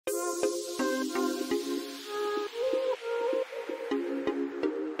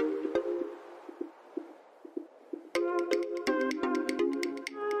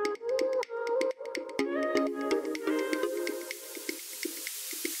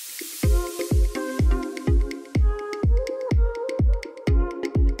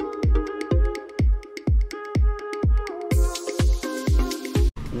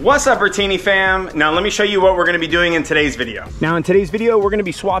What's up, Bertini fam? Now let me show you what we're gonna be doing in today's video. Now in today's video, we're gonna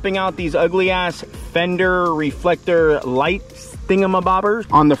be swapping out these ugly ass fender reflector lights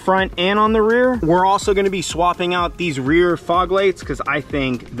thingamabobbers on the front and on the rear. We're also gonna be swapping out these rear fog lights because I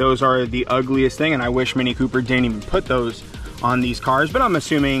think those are the ugliest thing, and I wish Mini Cooper didn't even put those on these cars, but I'm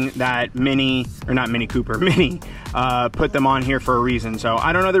assuming that Mini put them on here for a reason. So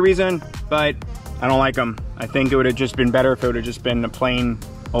I don't know the reason, but I don't like them. I think it would have just been better if it would have just been a plain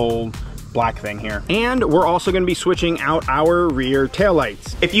old black thing here. And we're also gonna be switching out our rear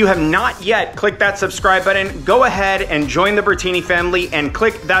taillights. If you have not yet clicked that subscribe button, go ahead and join the Bertini family and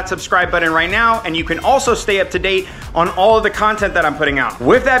click that subscribe button right now, and you can also stay up to date on all of the content that I'm putting out.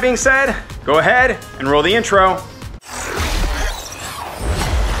 With that being said, go ahead and roll the intro.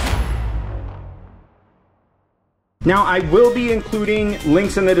 Now, I will be including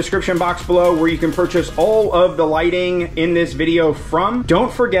links in the description box below where you can purchase all of the lighting in this video from.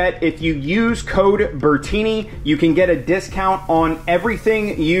 Don't forget, if you use code Bertini, you can get a discount on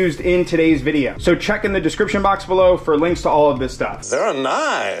everything used in today's video. So check in the description box below for links to all of this stuff. They're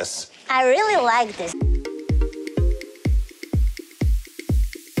nice. I really like this.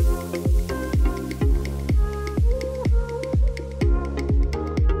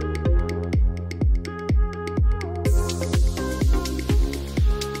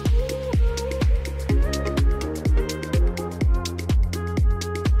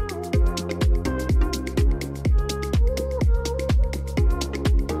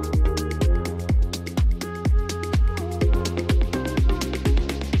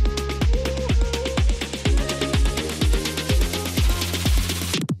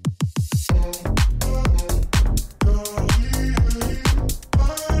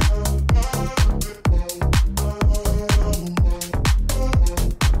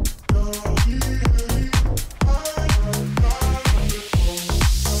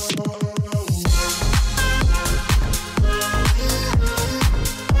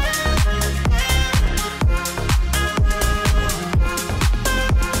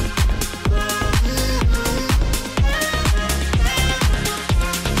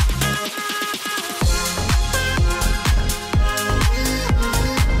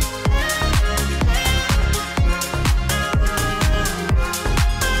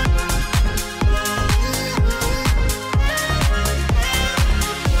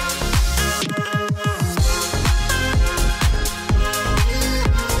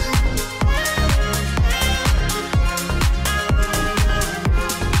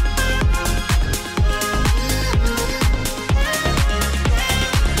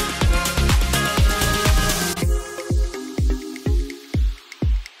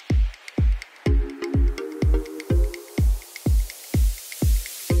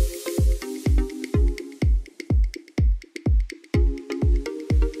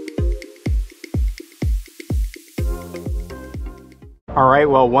 All right,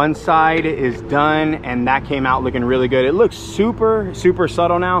 well, one side is done and that came out looking really good. It looks super, super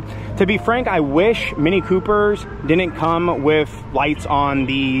subtle now. To be frank, I wish Mini Coopers didn't come with lights on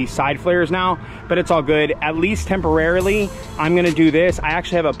the side flares now, but it's all good. At least temporarily, I'm gonna do this. I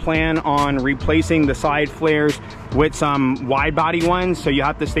actually have a plan on replacing the side flares with some wide body ones, so you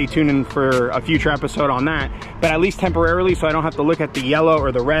have to stay tuned in for a future episode on that. But at least temporarily, so I don't have to look at the yellow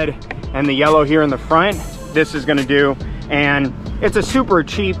or the red and the yellow here in the front, this is gonna do. And it's a super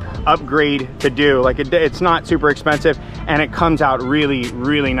cheap upgrade to do. Like it's not super expensive and it comes out really,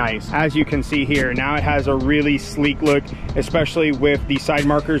 really nice. As you can see here, now it has a really sleek look, especially with the side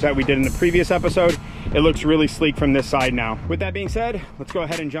markers that we did in the previous episode. It looks really sleek from this side now. With that being said, let's go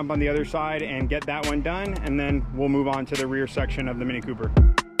ahead and jump on the other side and get that one done, and then we'll move on to the rear section of the Mini Cooper.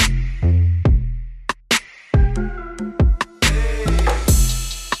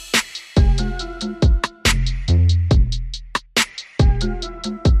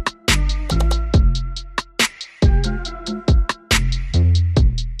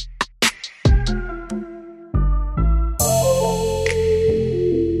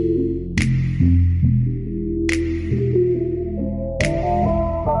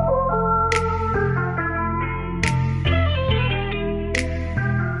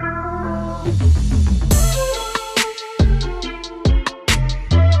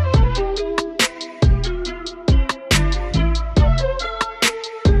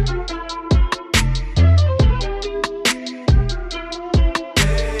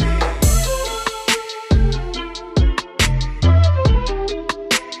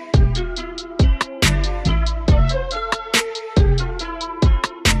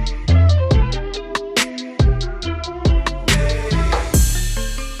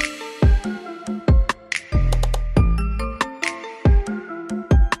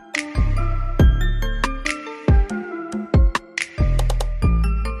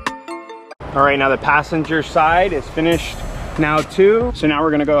 All right, now the passenger side is finished now too. So now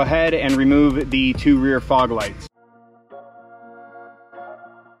we're gonna go ahead and remove the 2 rear fog lights.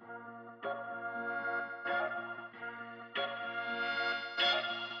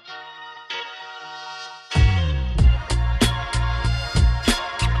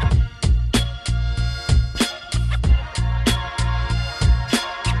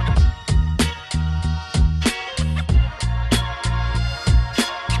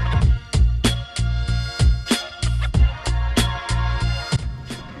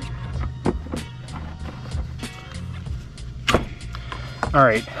 All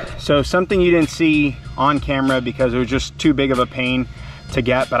right, so something you didn't see on camera because it was just too big of a pain to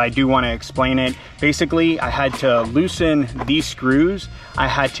get, but I do want to explain it. Basically, I had to loosen these screws. I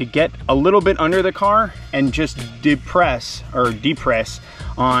had to get a little bit under the car and just depress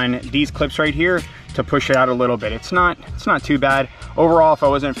on these clips right here to push it out a little bit. It's not too bad. Overall, if I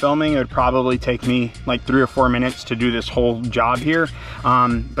wasn't filming, it would probably take me like 3 or 4 minutes to do this whole job here.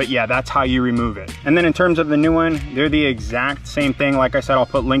 But yeah, that's how you remove it. And then in terms of the new one, they're the exact same thing. Like I said, I'll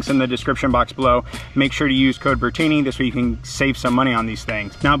put links in the description box below. Make sure to use code Bertini, this way you can save some money on these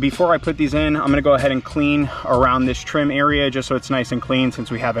things. Now, before I put these in, I'm gonna go ahead and clean around this trim area just so it's nice and clean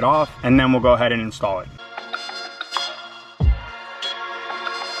since we have it off, and then we'll go ahead and install it.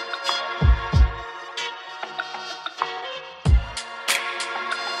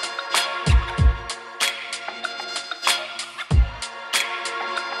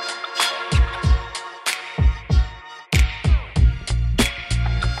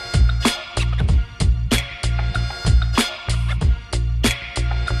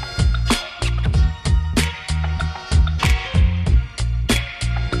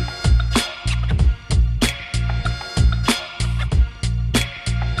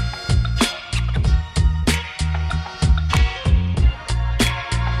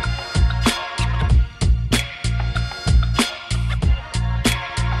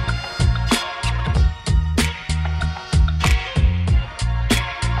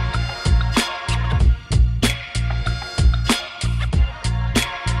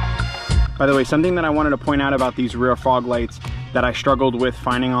 By the way, something that I wanted to point out about these rear fog lights that I struggled with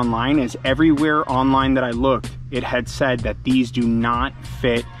finding online is everywhere online that I looked, it had said that these do not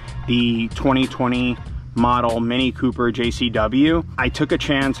fit the 2020 model Mini Cooper JCW. I took a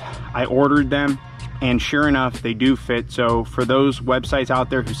chance, I ordered them, and sure enough, they do fit. So for those websites out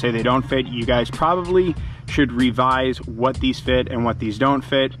there who say they don't fit, you guys probably should revise what these fit and what these don't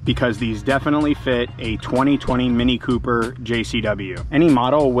fit, because these definitely fit a 2020 Mini Cooper JCW. Any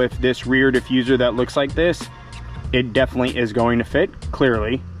model with this rear diffuser that looks like this, it definitely is going to fit.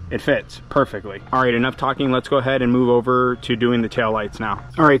 Clearly, it fits perfectly. All right, enough talking. Let's go ahead and move over to doing the taillights now.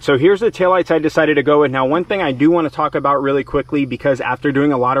 All right, so here's the taillights I decided to go with. Now, one thing I do want to talk about really quickly, because after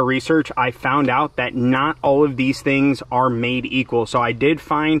doing a lot of research, I found out that not all of these things are made equal. So I did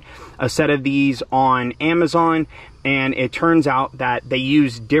find a set of these on Amazon, and it turns out that they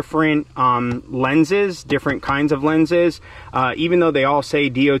use different lenses, different kinds of lenses. Even though they all say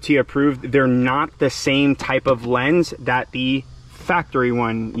DOT approved, they're not the same type of lens that the factory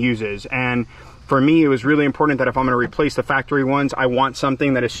one uses. And for me, it was really important that if I'm going to replace the factory ones, I want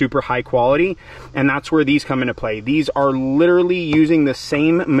something that is super high quality, and that's where these come into play. These are literally using the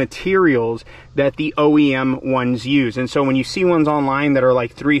same materials that the OEM ones use. And so when you see ones online that are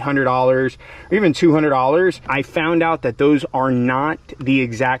like $300 or even $200, I found out that those are not the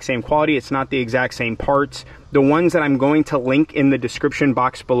exact same quality. It's not the exact same parts. The ones that I'm going to link in the description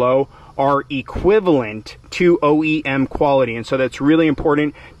box below are equivalent to OEM quality. And so that's really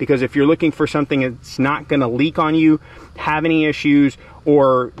important, because if you're looking for something that's not going to leak on you, have any issues,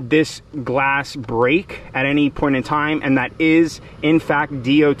 or this glass break at any point in time, and that is in fact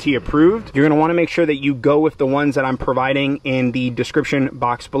DOT approved, you're going to want to make sure that you go with the ones that I'm providing in the description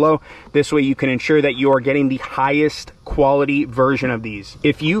box below. This way you can ensure that you are getting the highest quality version of these.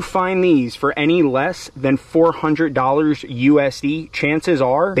 If you find these for any less than $400 USD, chances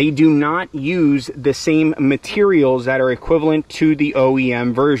are they do not use the same materials that are equivalent to the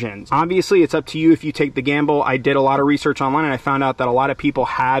OEM versions. Obviously, it's up to you if you take the gamble. I did a lot of research online, and I found out that a lot of people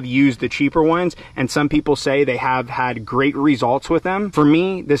have used the cheaper ones, and some people say they have had great results with them. For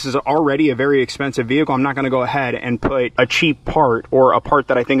me, this is already a very expensive vehicle. I'm not going to go ahead and put a cheap part, or a part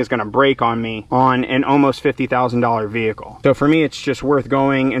that I think is going to break on me, on an almost $50,000 vehicle. So for me, it's just worth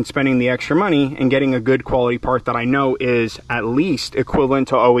going and spending the extra money and getting a good quality part that I know is at least equivalent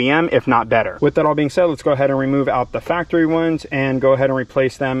to OEM, if not better. With that all being said, let's go ahead and remove out the factory ones and go ahead and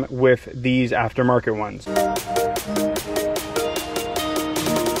replace them with these aftermarket ones.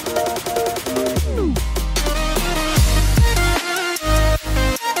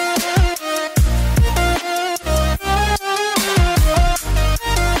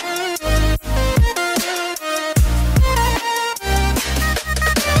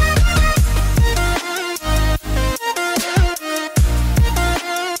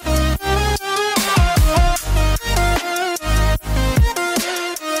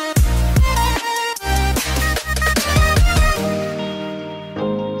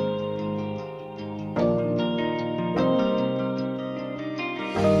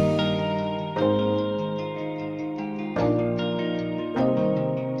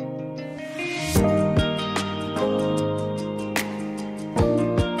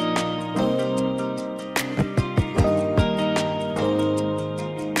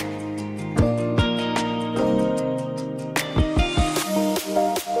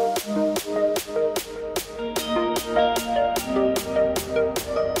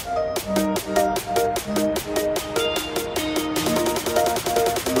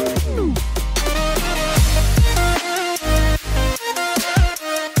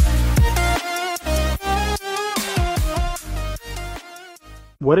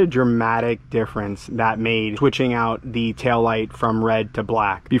 what a dramatic difference that made switching out the taillight from red to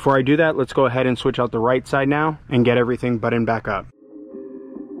black. Before I do that, let's go ahead and switch out the right side now and get everything buttoned back up.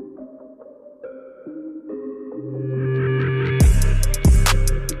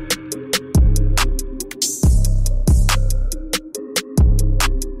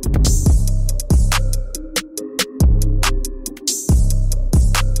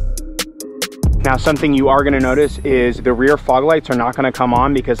 Now, something you are gonna notice is the rear fog lights are not gonna come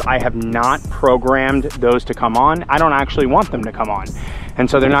on because I have not programmed those to come on. I don't actually want them to come on. And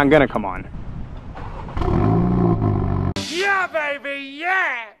so they're not gonna come on. Yeah, baby,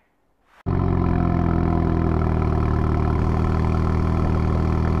 yeah!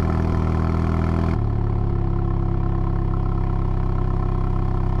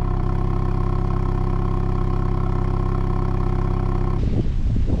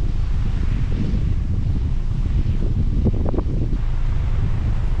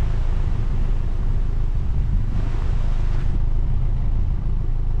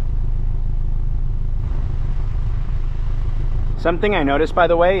 Something I noticed, by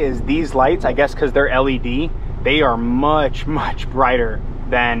the way, is these lights, I guess because they're LED, they are much, much brighter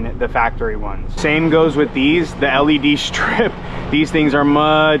than the factory ones. Same goes with these, the LED strip. These things are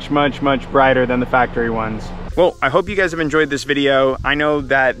much, much, much brighter than the factory ones. Well, I hope you guys have enjoyed this video. I know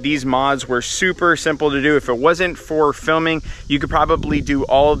that these mods were super simple to do. If it wasn't for filming, you could probably do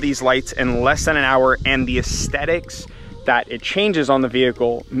all of these lights in less than an hour, and the aesthetics that it changes on the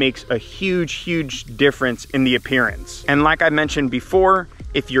vehicle makes a huge, huge difference in the appearance. And like I mentioned before,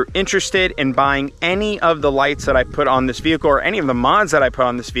 if you're interested in buying any of the lights that I put on this vehicle or any of the mods that I put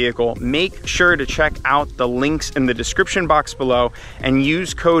on this vehicle, make sure to check out the links in the description box below and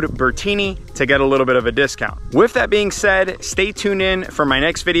use code Bertini to get a little bit of a discount. With that being said, stay tuned in for my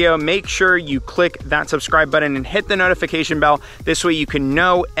next video. Make sure you click that subscribe button and hit the notification bell. This way you can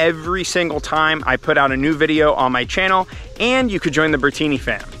know every single time I put out a new video on my channel, and you could join the Bertini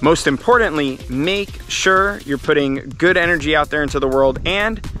fam. Most importantly, make sure you're putting good energy out there into the world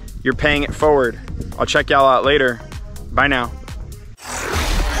and you're paying it forward. I'll check y'all out later. Bye now.